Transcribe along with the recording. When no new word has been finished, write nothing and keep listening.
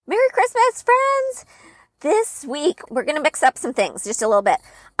Christmas, friends! This week, we're going to mix up some things just a little bit.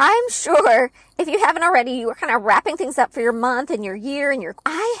 I'm sure if you haven't already, you were kind of wrapping things up for your month and your year and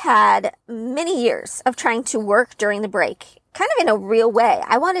I had many years of trying to work during the break, kind of in a real way.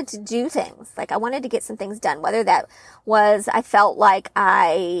 I wanted to do things. Like I wanted to get some things done, whether that was I felt like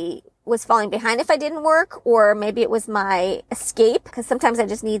I was falling behind if I didn't work, or maybe it was my escape, because sometimes I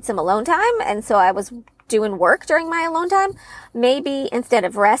just need some alone time. And so I was doing work during my alone time. Maybe instead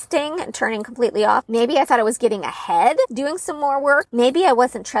of resting and turning completely off, maybe I thought I was getting ahead, doing some more work. Maybe I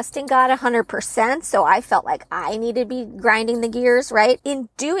wasn't trusting God 100%. So I felt like I needed to be grinding the gears, right? In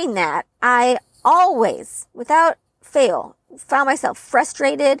doing that, I always, without fail, found myself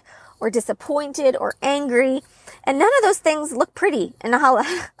frustrated or disappointed or angry. And none of those things look pretty on a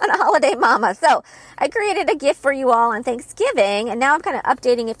holiday mama. So I created a gift for you all on Thanksgiving, and now I'm kind of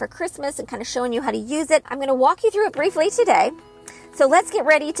updating it for Christmas and kind of showing you how to use it. I'm going to walk you through it briefly today. So let's get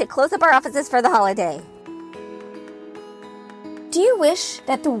ready to close up our offices for the holiday. Do you wish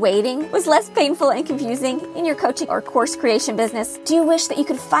that the waiting was less painful and confusing in your coaching or course creation business? Do you wish that you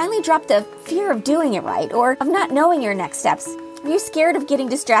could finally drop the fear of doing it right or of not knowing your next steps? Are you scared of getting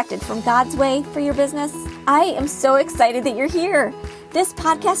distracted from God's way for your business? I am so excited that you're here. This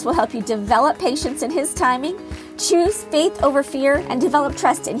podcast will help you develop patience in His timing, choose faith over fear, and develop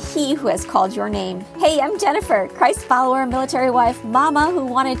trust in He who has called your name. Hey, I'm Jennifer, Christ follower, military wife, mama who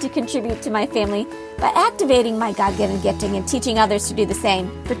wanted to contribute to my family by activating my God-given gifting and teaching others to do the same.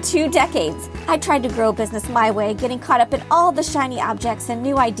 For 2 decades, I tried to grow a business my way, getting caught up in all the shiny objects and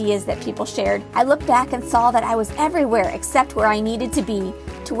new ideas that people shared. I looked back and saw that I was everywhere except where I needed to be,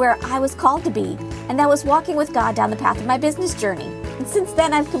 to where I was called to be, and that was walking with God down the path of my business journey. And since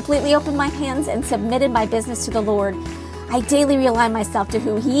then, I've completely opened my hands and submitted my business to the Lord. I daily realign myself to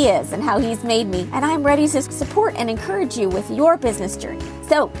who He is and how He's made me, and I'm ready to support and encourage you with your business journey.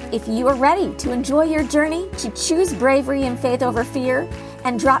 So, if you are ready to enjoy your journey, to choose bravery and faith over fear,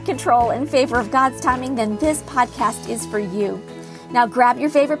 and drop control in favor of God's timing, then this podcast is for you. Now grab your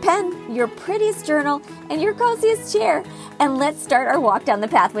favorite pen, your prettiest journal, and your coziest chair, and let's start our walk down the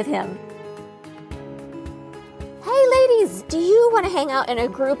path with Him. Hey ladies, do you want to hang out in a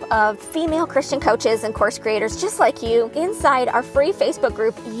group of female Christian coaches and course creators just like you? Inside our free Facebook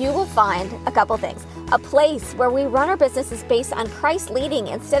group, you will find a couple things. A place where we run our businesses based on Christ leading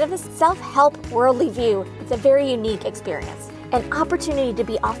instead of a self-help worldly view. It's a very unique experience. An opportunity to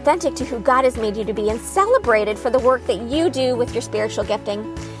be authentic to who God has made you to be and celebrated for the work that you do with your spiritual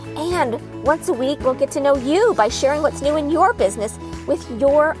gifting. And once a week, we'll get to know you by sharing what's new in your business with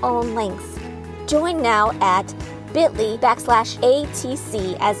your own links. Join now at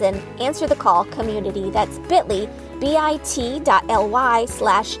bit.ly/ATC as in Answer the Call community. That's bit.ly,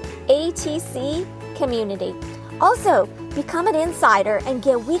 bit.ly/ATC community. Also, become an insider and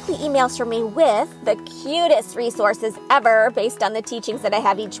get weekly emails from me with the cutest resources ever based on the teachings that I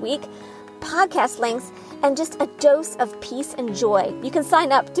have each week, podcast links, and just a dose of peace and joy. You can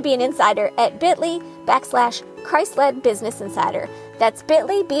sign up to be an insider at bit.ly/Christ-led Business Insider. That's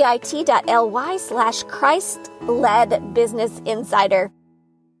bit.ly, bit.ly/Christ-led Business Insider.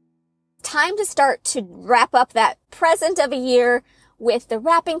 Time to start to wrap up that present of a year with the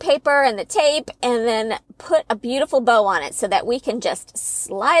wrapping paper and the tape, and then put a beautiful bow on it so that we can just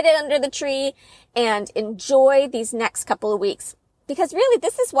slide it under the tree and enjoy these next couple of weeks. Because really,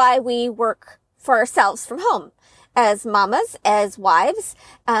 this is why we work for ourselves from home. As mamas, as wives,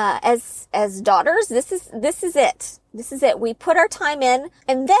 as daughters, this is it. This is it. We put our time in,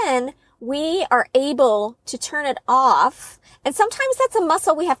 and then we are able to turn it off. And sometimes that's a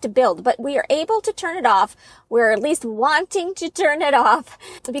muscle we have to build, but we are able to turn it off. We're at least wanting to turn it off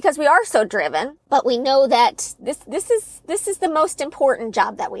because we are so driven, but we know that this is the most important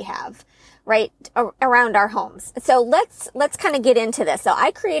job that we have, right, around our homes. So let's kind of get into this. So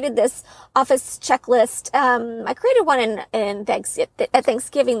I created this office checklist. I created one at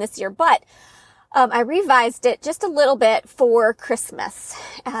Thanksgiving this year, but I revised it just a little bit for Christmas,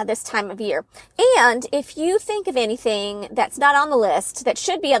 this time of year. And if you think of anything that's not on the list, that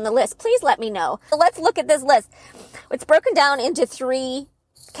should be on the list, please let me know. So let's look at this list. It's broken down into 3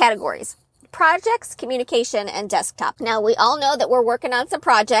 categories: projects, communication, and desktop. Now, we all know that we're working on some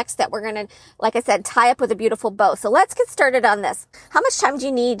projects that we're going to, like I said, tie up with a beautiful bow. So let's get started on this. How much time do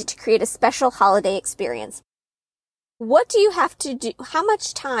you need to create a special holiday experience? What do you have to do? How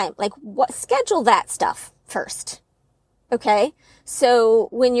much time? Schedule that stuff first. Okay? So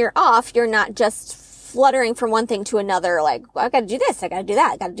when you're off, you're not just fluttering from one thing to another, like, well, I gotta do this, I gotta do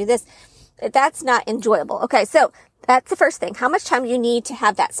that, I gotta do this. That's not enjoyable. Okay, so that's the first thing. How much time do you need to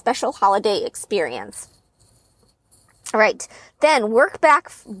have that special holiday experience? All right. Then work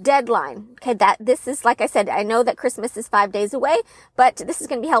back deadline. Okay. This is, like I said, I know that Christmas is 5 days away, but this is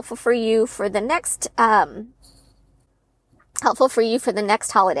going to be helpful for you for the next,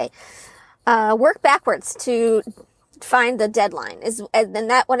 holiday. Work backwards to find the deadline and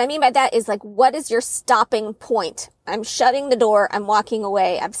that, what I mean by that is like, what is your stopping point? I'm shutting the door. I'm walking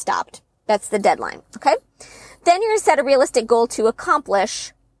away. I've stopped. That's the deadline. Okay. Then you're going to set a realistic goal to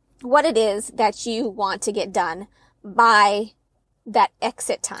accomplish what it is that you want to get done by that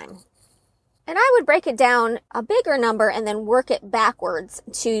exit time. And I would break it down a bigger number and then work it backwards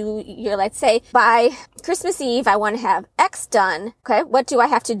to your, let's say by Christmas Eve, I want to have X done. Okay. What do I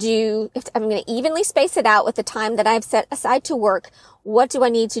have to do? If I'm going to evenly space it out with the time that I've set aside to work, what do I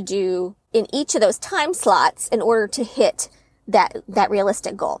need to do in each of those time slots in order to hit that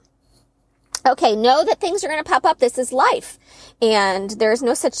realistic goal? Okay, know that things are going to pop up. This is life. And there's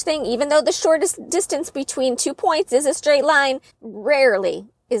no such thing. Even though the shortest distance between 2 points is a straight line, rarely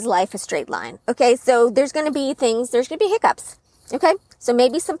is life a straight line. Okay, so there's going to be hiccups. Okay, so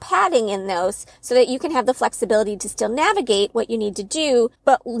maybe some padding in those so that you can have the flexibility to still navigate what you need to do,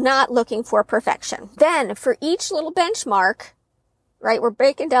 but not looking for perfection. Then for each little benchmark, right, we're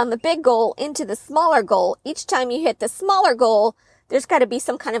breaking down the big goal into the smaller goal. Each time you hit the smaller goal, there's got to be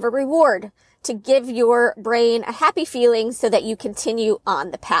some kind of a reward to give your brain a happy feeling so that you continue on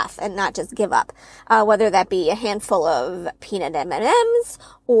the path and not just give up. Whether that be a handful of peanut M&Ms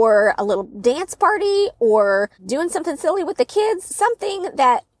or a little dance party or doing something silly with the kids, something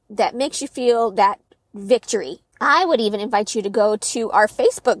that makes you feel that victory. I would even invite you to go to our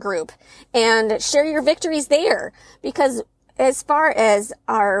Facebook group and share your victories there, because as far as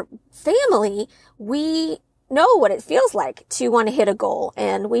our family, we know what it feels like to want to hit a goal,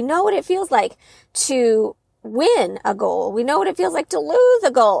 and we know what it feels like to win a goal. We know what it feels like to lose a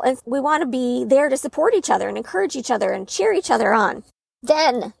goal, and we want to be there to support each other and encourage each other and cheer each other on.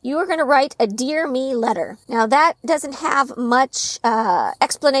 Then you are going to write a Dear Me letter. Now that doesn't have much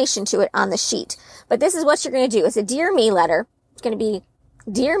explanation to it on the sheet, but this is what you're going to do. It's a Dear Me letter. It's going to be,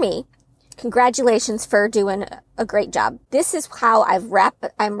 Dear Me, congratulations for doing a great job. This is how I'm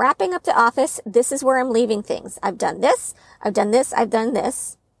wrapping up the office. This is where I'm leaving things. I've done this. I've done this. I've done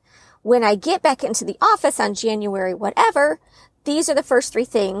this. When I get back into the office on January, whatever, these are the first 3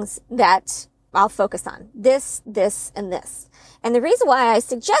 things that I'll focus on. This, this, and this. And the reason why I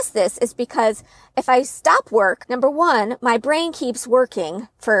suggest this is because if I stop work, number 1, my brain keeps working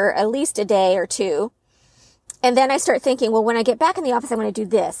for at least a day or 2. And then I start thinking, well, when I get back in the office, I want to do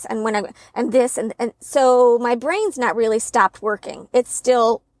this and this. And so my brain's not really stopped working. It's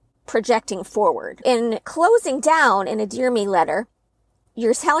still projecting forward. In closing down in a Dear Me letter,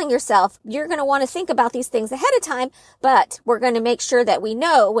 you're telling yourself you're going to want to think about these things ahead of time, but we're going to make sure that we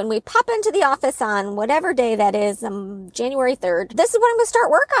know when we pop into the office on whatever day that is, January 3rd, this is what I'm going to start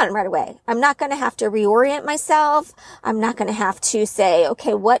work on right away. I'm not going to have to reorient myself. I'm not going to have to say,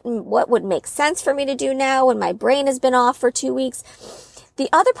 okay, what would make sense for me to do now when my brain has been off for 2 weeks? The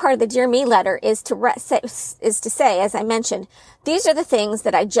other part of the Dear Me letter is to say, as I mentioned, these are the things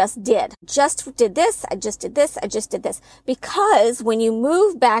that I just did. Just did this. I just did this. I just did this. Because when you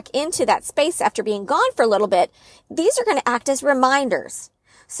move back into that space after being gone for a little bit, these are going to act as reminders.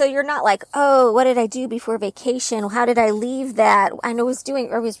 So you're not like, oh, what did I do before vacation? How did I leave that? I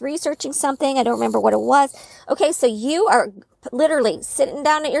was researching something. I don't remember what it was. Okay. So you are literally sitting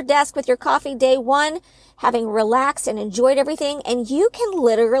down at your desk with your coffee day 1, having relaxed and enjoyed everything. And you can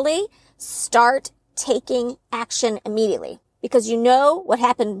literally start taking action immediately because you know what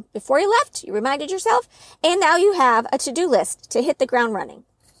happened before you left. You reminded yourself, and now you have a to-do list to hit the ground running.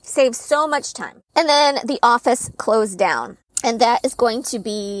 Saves so much time. And then the office closed down. And that is going to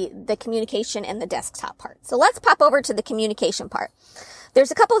be the communication and the desktop part. So let's pop over to the communication part. There's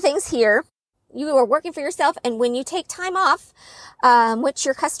a couple of things here. You are working for yourself, and when you take time off, which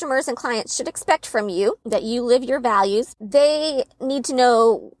your customers and clients should expect from you, that you live your values, they need to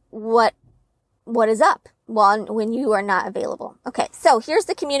know what is up when you are not available. Okay, so here's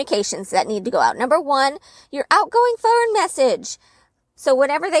the communications that need to go out. Number 1, your outgoing phone message. So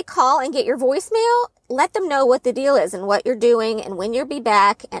whenever they call and get your voicemail, let them know what the deal is and what you're doing and when you'll be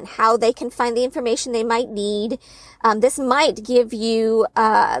back and how they can find the information they might need. This might give you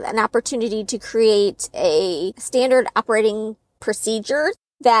an opportunity to create a standard operating procedure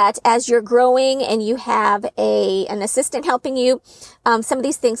that as you're growing and you have an assistant helping you, some of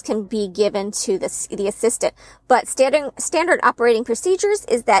these things can be given to the assistant. But standard operating procedures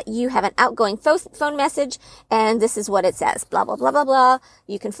is that you have an outgoing phone message, and this is what it says: blah blah blah blah blah.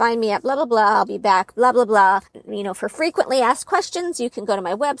 You can find me at blah blah blah. I'll be back. Blah blah blah. For frequently asked questions, you can go to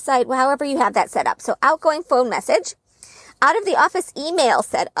my website. However you have that set up. So outgoing phone message. out of the office email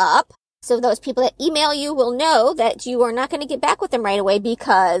set up. So those people that email you will know that you are not going to get back with them right away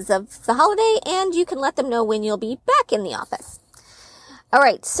because of the holiday, and you can let them know when you'll be back in the office. All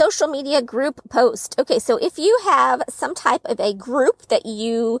right, social media group post. Okay, so if you have some type of a group that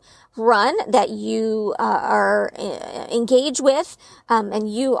you run, that you are engaged with,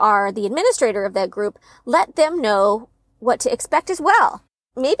 and you are the administrator of that group, let them know what to expect as well.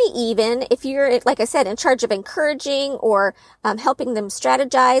 Maybe even if you're, like I said, in charge of encouraging or helping them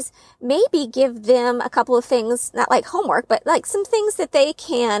strategize, maybe give them a couple of things, not like homework, but like some things that they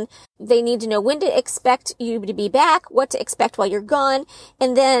need to know when to expect you to be back, what to expect while you're gone,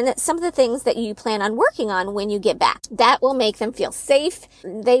 and then some of the things that you plan on working on when you get back. That will make them feel safe.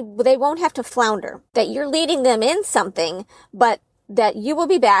 They won't have to flounder, that you're leading them in something, but that you will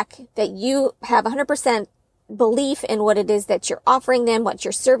be back, that you have 100% belief in what it is that you're offering them, what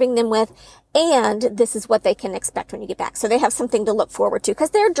you're serving them with, and this is what they can expect when you get back. So they have something to look forward to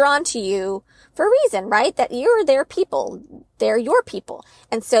because they're drawn to you for a reason, right? That you're their people. They're your people.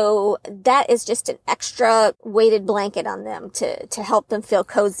 And so that is just an extra weighted blanket on them to help them feel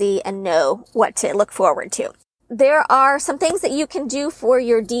cozy and know what to look forward to. There are some things that you can do for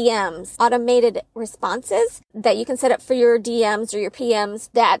your DMs, automated responses that you can set up for your DMs or your PMs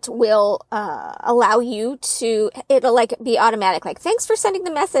that will allow you to, it'll like be automatic. Like, thanks for sending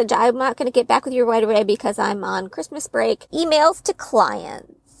the message. I'm not going to get back with you right away because I'm on Christmas break. Emails to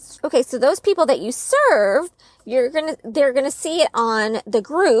clients. Okay, so those people that you serve, they're gonna see it on the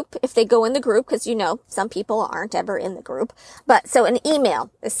group if they go in the group, because some people aren't ever in the group. But so an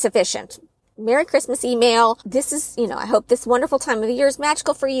email is sufficient. Merry Christmas email. This is, I hope this wonderful time of year is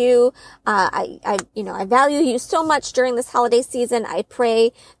magical for you. I value you so much during this holiday season. I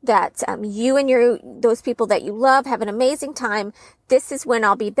pray that, you and those people that you love have an amazing time. This is when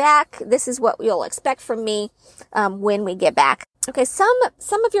I'll be back. This is what you'll expect from me, when we get back. Okay, some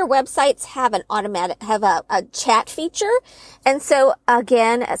of your websites have a chat feature. And so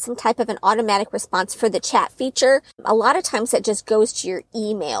again, some type of an automatic response for the chat feature. A lot of times it just goes to your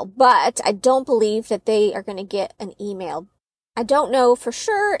email, but I don't believe that they are going to get an email. I don't know for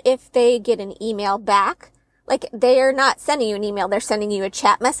sure if they get an email back. Like, they are not sending you an email. They're sending you a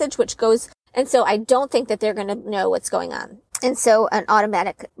chat message, which goes, and so I don't think that they're going to know what's going on. And so an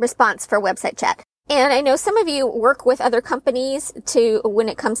automatic response for website chat. And I know some of you work with other companies when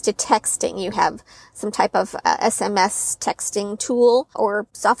it comes to texting. You have some type of SMS texting tool or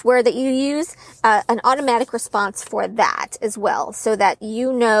software that you use, an automatic response for that as well, so that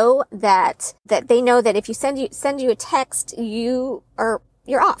that they know that if you send you a text, you're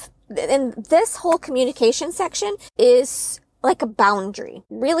off. And this whole communication section is like a boundary,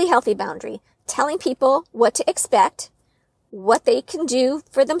 really healthy boundary, telling people what to expect, what they can do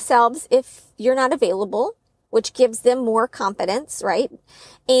for themselves if you're not available, which gives them more confidence, right?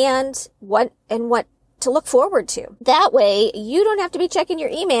 And what to look forward to. That way, you don't have to be checking your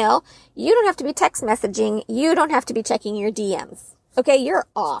email. You don't have to be text messaging. You don't have to be checking your DMs. Okay, you're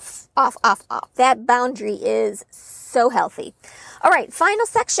off. That boundary is so healthy. All right, final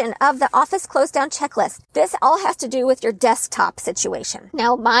section of the office close down checklist. This all has to do with your desktop situation.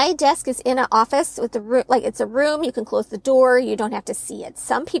 Now, my desk is in an office with it's a room. You can close the door. You don't have to see it.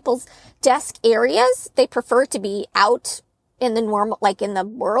 Some people's desk areas, they prefer to be out in the normal, like in the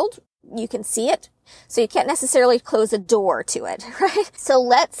world. You can see it. So you can't necessarily close a door to it, right? So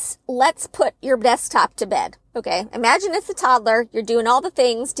let's put your desktop to bed. Okay. Imagine it's a toddler. You're doing all the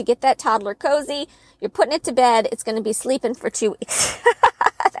things to get that toddler cozy. You're putting it to bed. It's going to be sleeping for 2 weeks.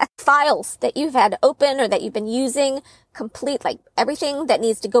 Files that you've had open or that you've been using, complete, like everything that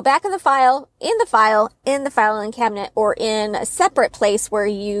needs to go back in the filing cabinet, or in a separate place where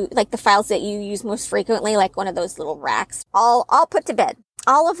like the files that you use most frequently, like one of those little racks, all put to bed.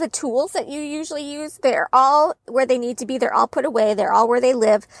 All of the tools that you usually use, they're all where they need to be. They're all put away. They're all where they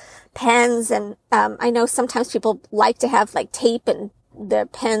live. Pens, and I know sometimes people like to have like tape and the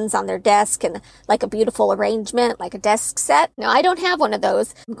pens on their desk and like a beautiful arrangement, like a desk set. Now, I don't have one of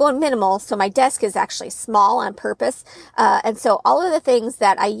those. I'm going minimal, so my desk is actually small on purpose. And so all of the things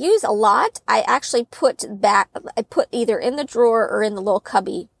that I use a lot, I actually put either in the drawer or in the little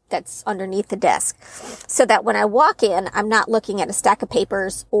cubby that's underneath the desk, so that when I walk in, I'm not looking at a stack of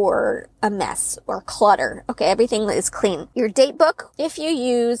papers or a mess or clutter. Okay, everything is clean. Your date book, if you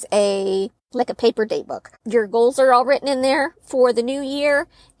use a paper date book, your goals are all written in there for the new year,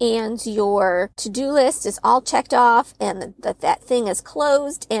 and your to-do list is all checked off, and that thing is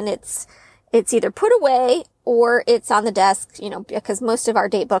closed, and it's either put away or it's on the desk, because most of our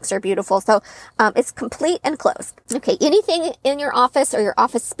date books are beautiful. So, it's complete and closed. Okay. Anything in your office or your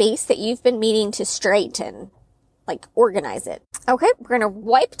office space that you've been meaning to straighten, like organize it. Okay, we're going to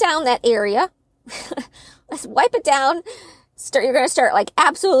wipe down that area. Let's wipe it down. You're going to start like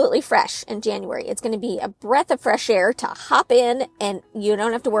absolutely fresh in January. It's going to be a breath of fresh air to hop in, and you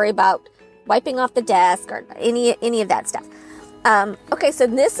don't have to worry about wiping off the desk or any of that stuff. Okay, so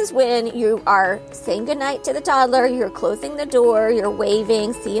this is when you are saying goodnight to the toddler, you're closing the door, you're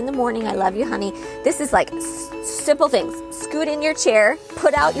waving, see you in the morning, I love you, honey. This is like simple things. Scoot in your chair,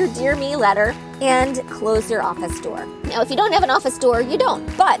 put out your Dear Me letter, and close your office door. Now, if you don't have an office door, you don't.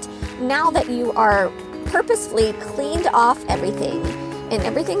 But now that you are purposefully cleaned off everything and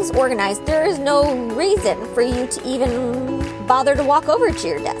everything's organized, there is no reason for you to even bother to walk over to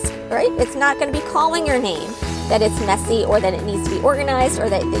your desk, right? It's not going to be calling your name that it's messy or that it needs to be organized or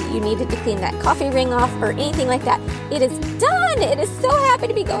that you needed to clean that coffee ring off or anything like that. It is done. It is so happy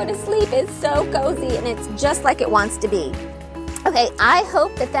to be going to sleep. It's so cozy and it's just like it wants to be. Okay, I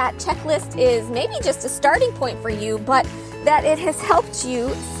hope that checklist is maybe just a starting point for you, but that it has helped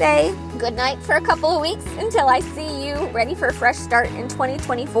you say goodnight for a couple of weeks until I see you ready for a fresh start in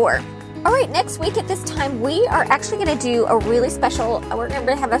 2024. All right, next week at this time, we are actually going to do we're going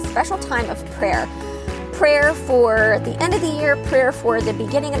to have a special time of prayer. Prayer for the end of the year, prayer for the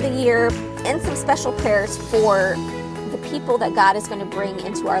beginning of the year, and some special prayers for the people that God is going to bring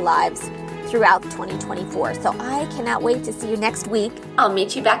into our lives throughout 2024. So I cannot wait to see you next week. I'll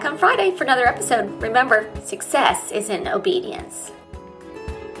meet you back on Friday for another episode. Remember, success is in obedience.